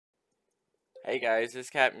Hey guys, it's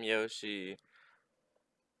Captain Yoshi.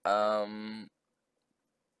 Um,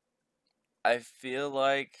 I feel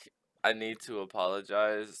like I need to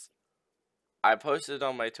apologize. I posted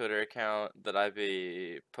on my Twitter account that I'd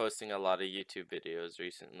be posting a lot of YouTube videos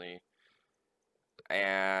recently,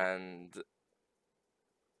 and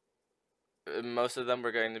most of them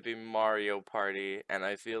were going to be Mario Party, and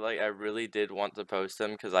I feel like I really did want to post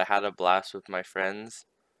them because I had a blast with my friends.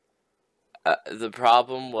 The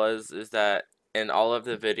problem is that in all of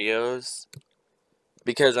the videos,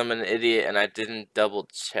 because I'm an idiot and I didn't double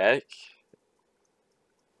check,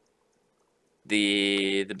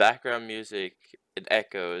 the background music, it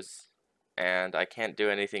echoes, and I can't do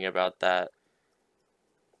anything about that.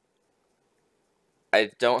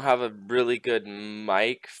 I don't have a really good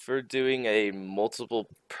mic for doing a multiple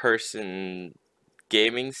person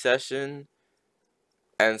gaming session,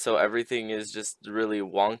 and so everything is just really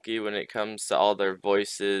wonky when it comes to all their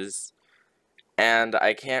voices, and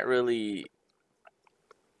I can't really.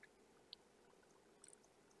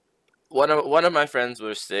 One of my friends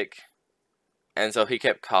was sick, and so he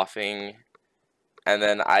kept coughing. And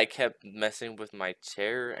then I kept messing with my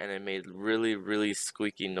chair and it made really, really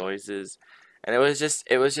squeaky noises. And it was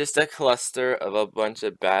just a cluster of a bunch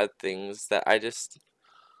of bad things that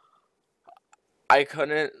I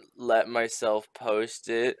couldn't let myself post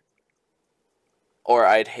it or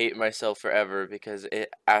I'd hate myself forever because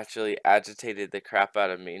it actually agitated the crap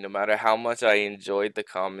out of me. No matter how much I enjoyed the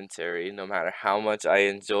commentary, no matter how much I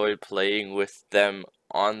enjoyed playing with them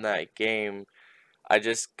on that game, I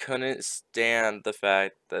just couldn't stand the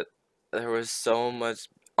fact that there was so much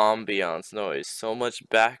ambiance noise, so much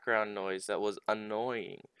background noise that was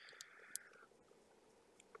annoying.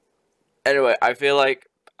 Anyway, I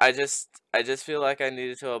just feel like I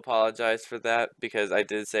needed to apologize for that because I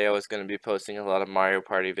did say I was going to be posting a lot of Mario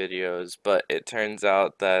Party videos, but it turns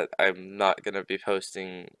out that I'm not going to be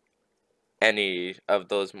posting any of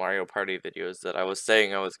those Mario Party videos that I was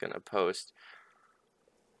saying I was going to post.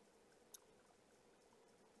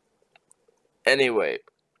 Anyway,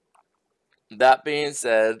 that being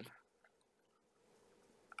said,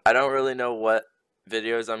 I don't really know what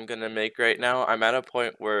videos I'm gonna make right now. I'm at a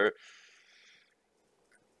point where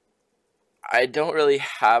I don't really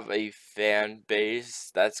have a fan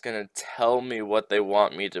base that's gonna tell me what they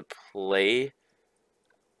want me to play.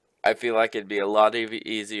 I feel like it'd be a lot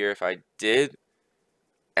easier if I did,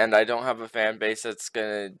 and I don't have a fan base that's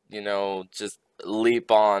gonna, just leap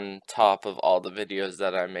on top of all the videos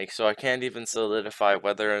that I make. So I can't even solidify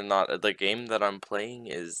whether or not the game that I'm playing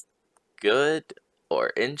is good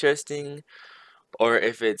or interesting, or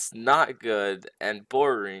if it's not good and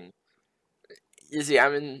boring. You see,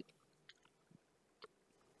 I'm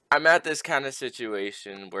at this kind of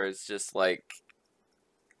situation where it's just like,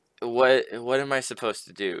 what am I supposed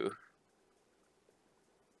to do?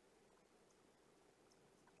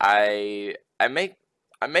 I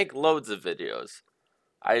make loads of videos.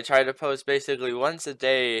 I try to post basically once a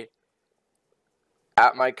day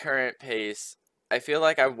at my current pace. I feel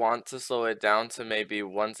like I want to slow it down to maybe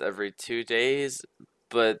once every 2 days,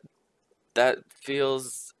 but that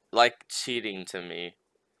feels like cheating to me.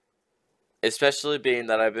 Especially being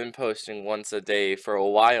that I've been posting once a day for a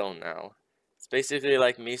while now. It's basically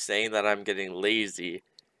like me saying that I'm getting lazy,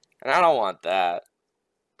 and I don't want that.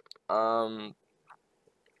 Um,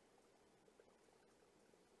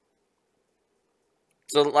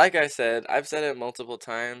 so like I said, I've said it multiple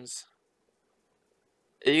times.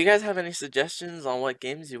 If you guys have any suggestions on what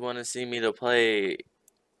games you want to see me to play,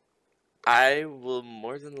 I will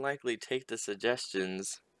more than likely take the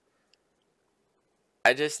suggestions.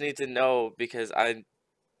 I just need to know because I'm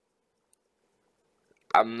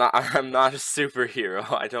not I'm not a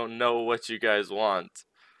superhero. I don't know what you guys want.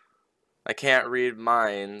 I can't read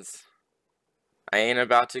minds. I ain't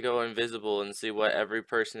about to go invisible and see what every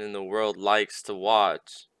person in the world likes to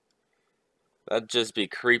watch. That'd just be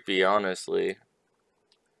creepy, honestly.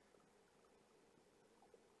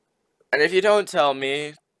 And if you don't tell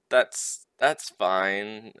me, that's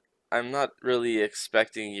fine. I'm not really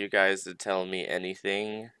expecting you guys to tell me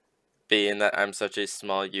anything, being that I'm such a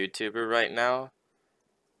small YouTuber right now.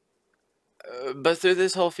 But through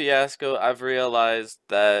this whole fiasco, I've realized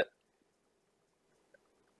that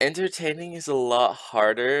entertaining is a lot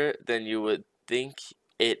harder than you would think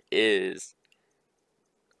it is.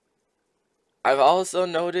 I've also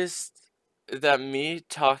noticed that me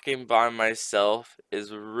talking by myself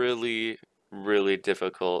is really, really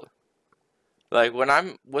difficult. Like when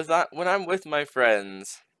I'm with my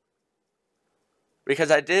friends, because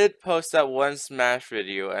I did post that one Smash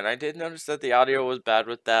video, and I did notice that the audio was bad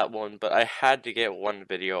with that one, but I had to get one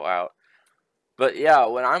video out. But yeah,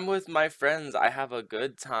 when I'm with my friends, I have a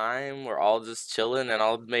good time. We're all just chilling, and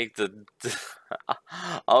I'll make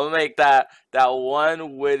I'll make that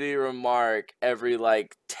one witty remark every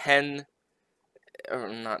like 10, or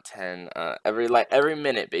not 10, every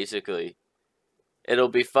minute basically. It'll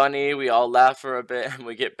be funny. We all laugh for a bit, and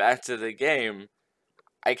we get back to the game.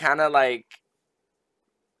 I kind of like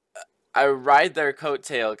I ride their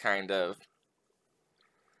coattail kind of.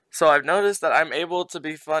 So I've noticed that I'm able to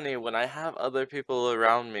be funny when I have other people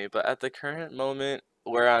around me, but at the current moment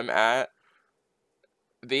where I'm at,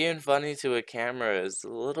 being funny to a camera is a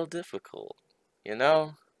little difficult. You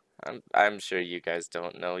know? I'm sure you guys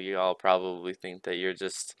don't know. You all probably think that you're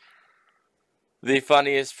just the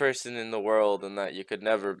funniest person in the world and that you could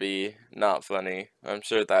never be not funny. I'm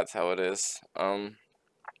sure that's how it is.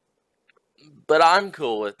 But I'm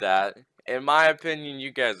cool with that. In my opinion,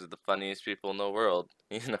 you guys are the funniest people in the world.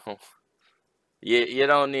 You know? You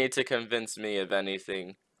don't need to convince me of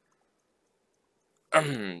anything.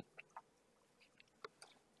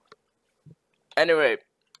 Anyway,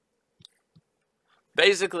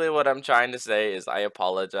 basically what I'm trying to say is I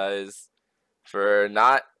apologize for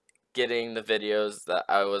not getting the videos that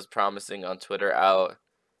I was promising on Twitter out,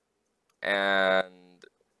 and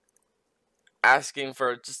asking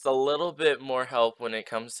for just a little bit more help when it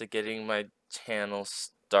comes to getting my channel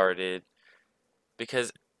started,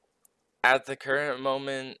 because at the current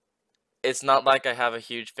moment it's not like I have a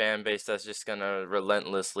huge fan base that's just gonna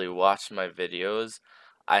relentlessly watch my videos.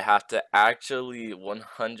 I have to actually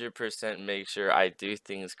 100% make sure I do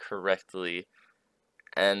things correctly,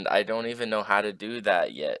 and I don't even know how to do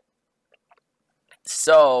that yet.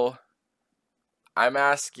 So, I'm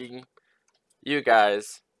asking you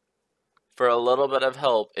guys for a little bit of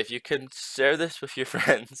help. If you can share this with your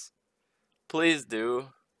friends, please do.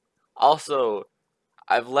 Also,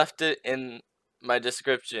 I've left it in my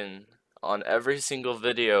description on every single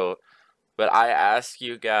video, but I ask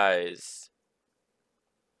you guys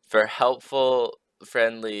for helpful,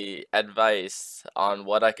 friendly advice on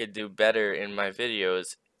what I could do better in my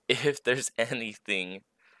videos, if there's anything.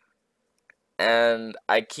 And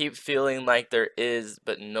I keep feeling like there is,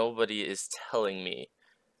 but nobody is telling me.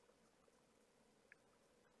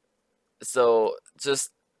 So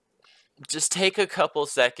just take a couple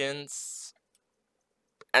seconds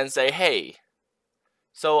and say, hey,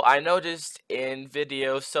 so I noticed in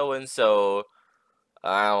video so and so,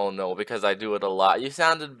 I don't know, because I do it a lot, you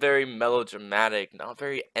sounded very melodramatic, not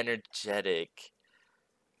very energetic.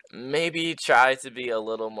 Maybe try to be a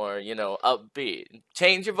little more, upbeat.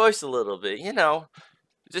 Change your voice a little bit,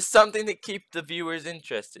 just something to keep the viewers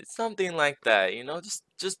interested. Something like that,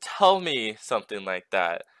 just tell me something like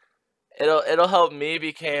that. It'll help me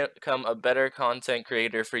become a better content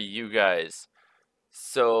creator for you guys.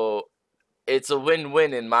 So it's a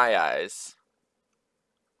win-win in my eyes.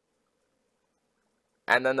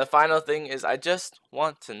 And then the final thing is, I just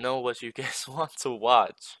want to know what you guys want to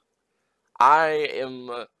watch. I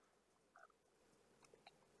am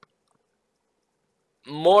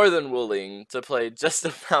more than willing to play just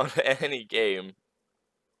about any game.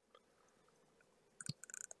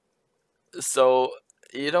 So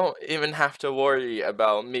you don't even have to worry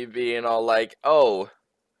about me being all like, oh,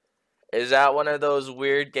 is that one of those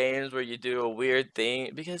weird games where you do a weird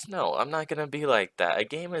thing? Because no, I'm not gonna be like that. A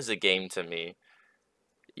game is a game to me.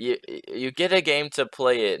 You get a game to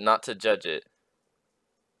play it, not to judge it.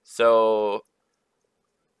 So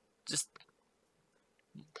just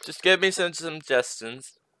give me some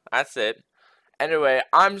suggestions. That's it. Anyway,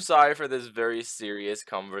 I'm sorry for this very serious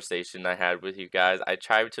conversation I had with you guys. I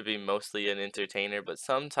try to be mostly an entertainer, but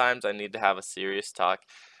sometimes I need to have a serious talk.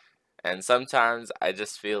 And sometimes I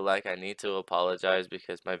just feel like I need to apologize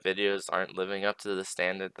because my videos aren't living up to the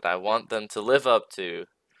standard that I want them to live up to.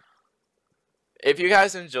 If you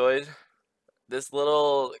guys enjoyed this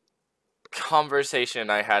little conversation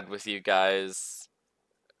I had with you guys,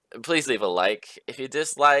 please leave a like. If you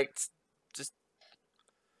disliked, just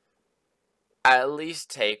at least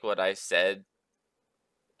take what I said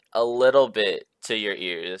a little bit to your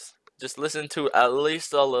ears. Just listen to at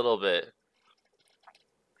least a little bit.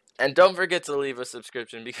 And don't forget to leave a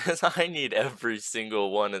subscription because I need every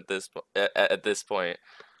single one at this point.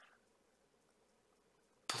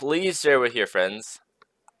 Please share with your friends.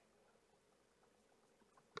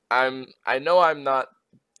 I know I'm not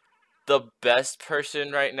the best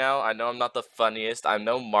person right now. I know I'm not the funniest. I'm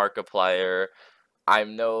no Markiplier.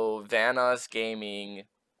 I'm no Vanoss Gaming.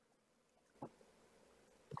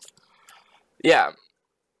 Yeah.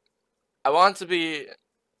 I want to be.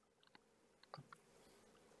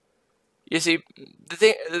 You see, the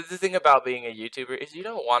thing about being a YouTuber is you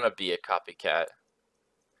don't want to be a copycat.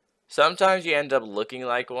 Sometimes you end up looking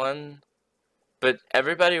like one, but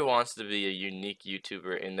everybody wants to be a unique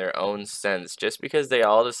YouTuber in their own sense. Just because they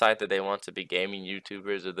all decide that they want to be gaming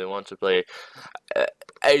YouTubers or they want to play a,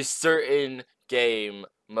 a certain game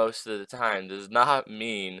most of the time does not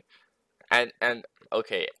mean and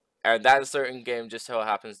okay, and that certain game just so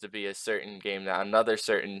happens to be a certain game that another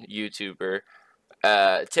certain YouTuber,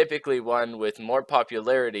 typically one with more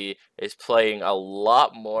popularity, is playing a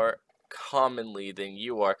lot more commonly than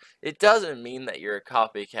you are. It doesn't mean that you're a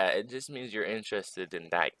copycat, it just means you're interested in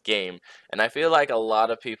that game. And I feel like a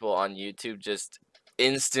lot of people on YouTube just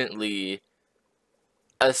instantly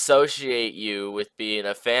associate you with being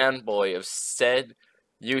a fanboy of said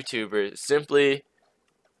YouTuber simply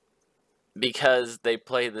because they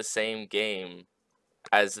play the same game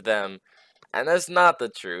as them. And that's not the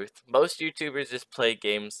truth. Most YouTubers just play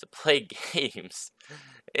games to play games.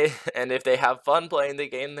 And if they have fun playing the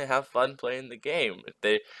game, they have fun playing the game.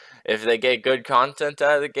 If they get good content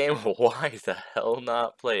out of the game, why the hell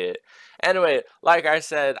not play it? Anyway, like I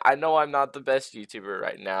said, I know I'm not the best YouTuber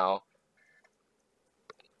right now.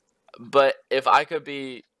 But if I could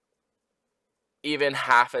be even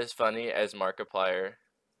half as funny as Markiplier,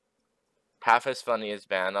 half as funny as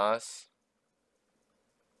Vanoss,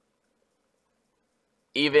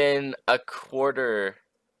 even a quarter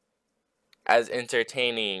as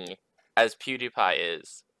entertaining as PewDiePie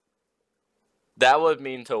is, that would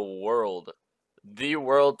mean the world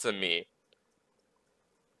to me.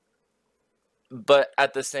 But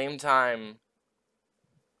at the same time,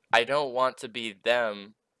 I don't want to be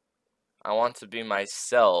them. I want to be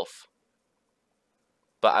myself.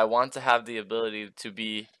 But I want to have the ability to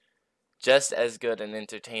be just as good an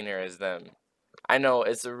entertainer as them. I know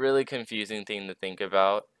it's a really confusing thing to think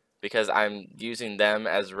about because I'm using them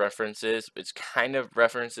as references, which kind of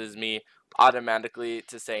references me automatically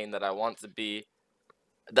to saying that I want to be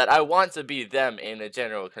them in a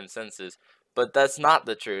general consensus, but that's not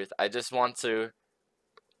the truth. I just want to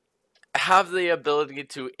have the ability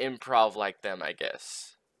to improv like them, I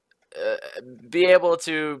guess. Be able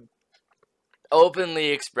to openly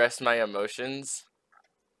express my emotions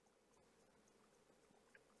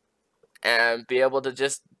and be able to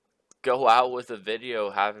just go out with a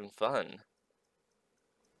video having fun.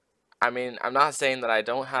 I mean, I'm not saying that I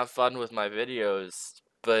don't have fun with my videos,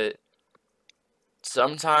 but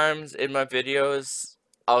sometimes in my videos,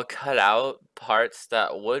 I'll cut out parts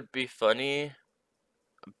that would be funny,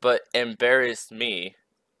 but embarrass me.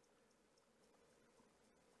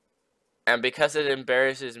 And because it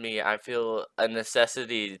embarrasses me, I feel a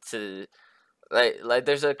necessity to, like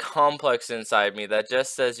there's a complex inside me that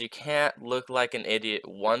just says you can't look like an idiot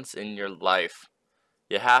once in your life.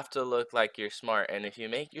 You have to look like you're smart, and if you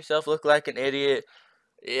make yourself look like an idiot,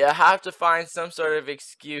 you have to find some sort of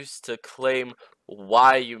excuse to claim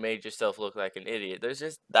why you made yourself look like an idiot. There's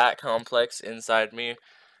just that complex inside me,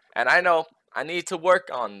 and I know I need to work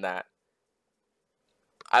on that.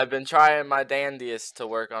 I've been trying my dandiest to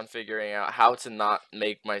work on figuring out how to not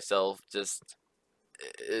make myself just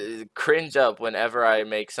cringe up whenever I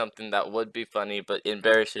make something that would be funny but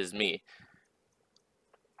embarrasses me.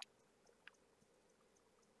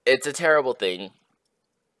 It's a terrible thing.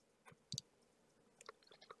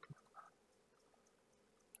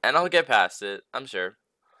 And I'll get past it, I'm sure.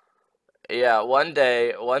 Yeah, one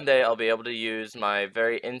day I'll be able to use my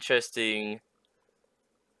very interesting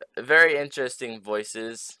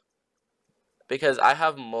voices, because I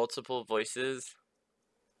have multiple voices,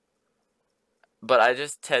 but I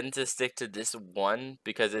just tend to stick to this one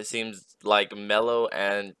because it seems like mellow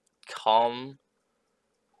and calm.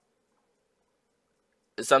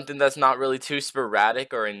 Something that's not really too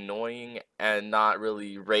sporadic or annoying and not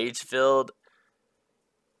really rage filled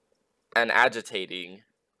and agitating.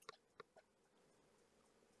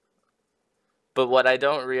 But what I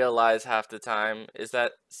don't realize half the time is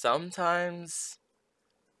that sometimes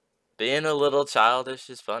being a little childish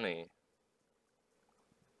is funny.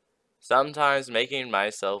 Sometimes making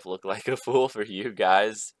myself look like a fool for you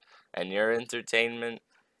guys and your entertainment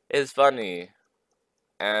is funny.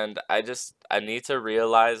 And I need to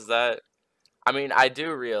realize that. I mean, I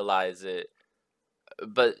do realize it,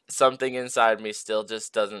 but something inside me still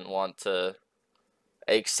just doesn't want to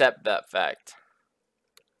accept that fact.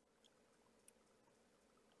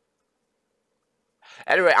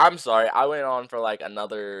 Anyway, I'm sorry. I went on for like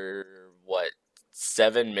another, what,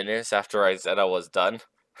 7 minutes after I said I was done.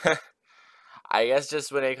 I guess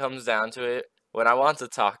just when it comes down to it, when I want to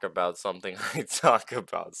talk about something, I talk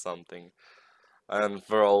about something. And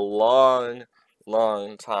for a long,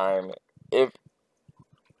 long time, if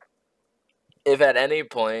if at any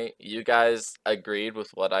point you guys agreed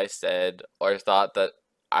with what I said or thought that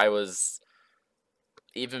I was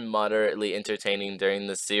even moderately entertaining during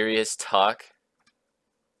the serious talk,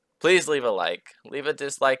 please leave a like. Leave a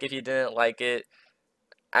dislike if you didn't like it.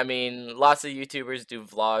 I mean, lots of YouTubers do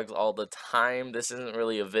vlogs all the time. This isn't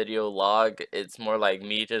really a video log. It's more like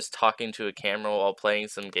me just talking to a camera while playing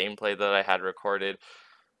some gameplay that I had recorded.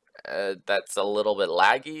 That's a little bit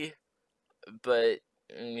laggy, but,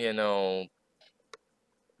 you know,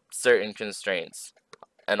 certain constraints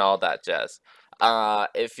and all that jazz.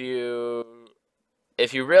 If you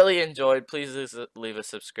really enjoyed, please leave a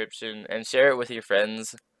subscription and share it with your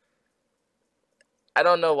friends. I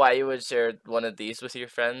don't know why you would share one of these with your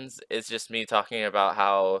friends. It's just me talking about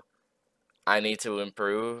how I need to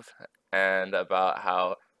improve and about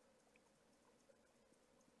how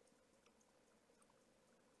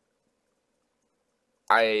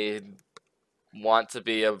I want to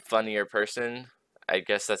be a funnier person. I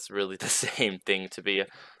guess that's really the same thing, to be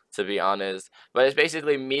honest. But it's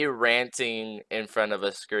basically me ranting in front of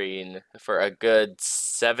a screen for a good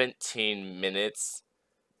 17 minutes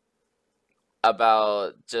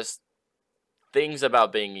about just things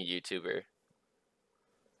about being a YouTuber.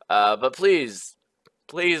 But please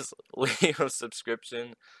leave a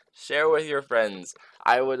subscription, share with your friends.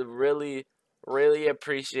 I would really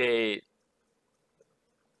appreciate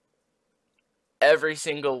every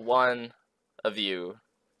single one of you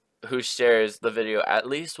who shares the video at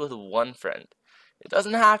least with one friend. It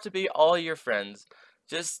doesn't have to be all your friends.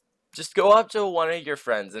 Just go up to one of your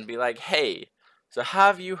friends and be like, "Hey, so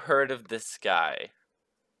have you heard of this guy?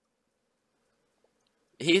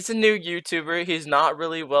 He's a new YouTuber, he's not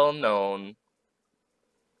really well known,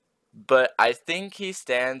 but I think he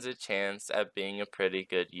stands a chance at being a pretty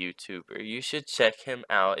good YouTuber. You should check him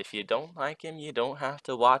out. If you don't like him, you don't have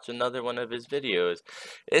to watch another one of his videos.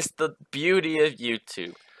 It's the beauty of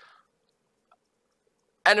YouTube."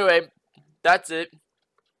 Anyway, that's it.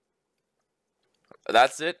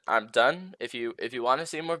 I'm done. If you want to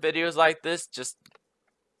see more videos like this, just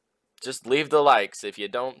leave the likes. If you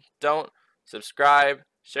don't subscribe,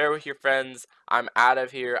 share with your friends. I'm out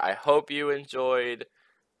of here. I hope you enjoyed.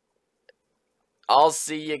 I'll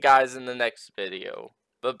see you guys in the next video.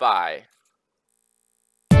 Bye-bye.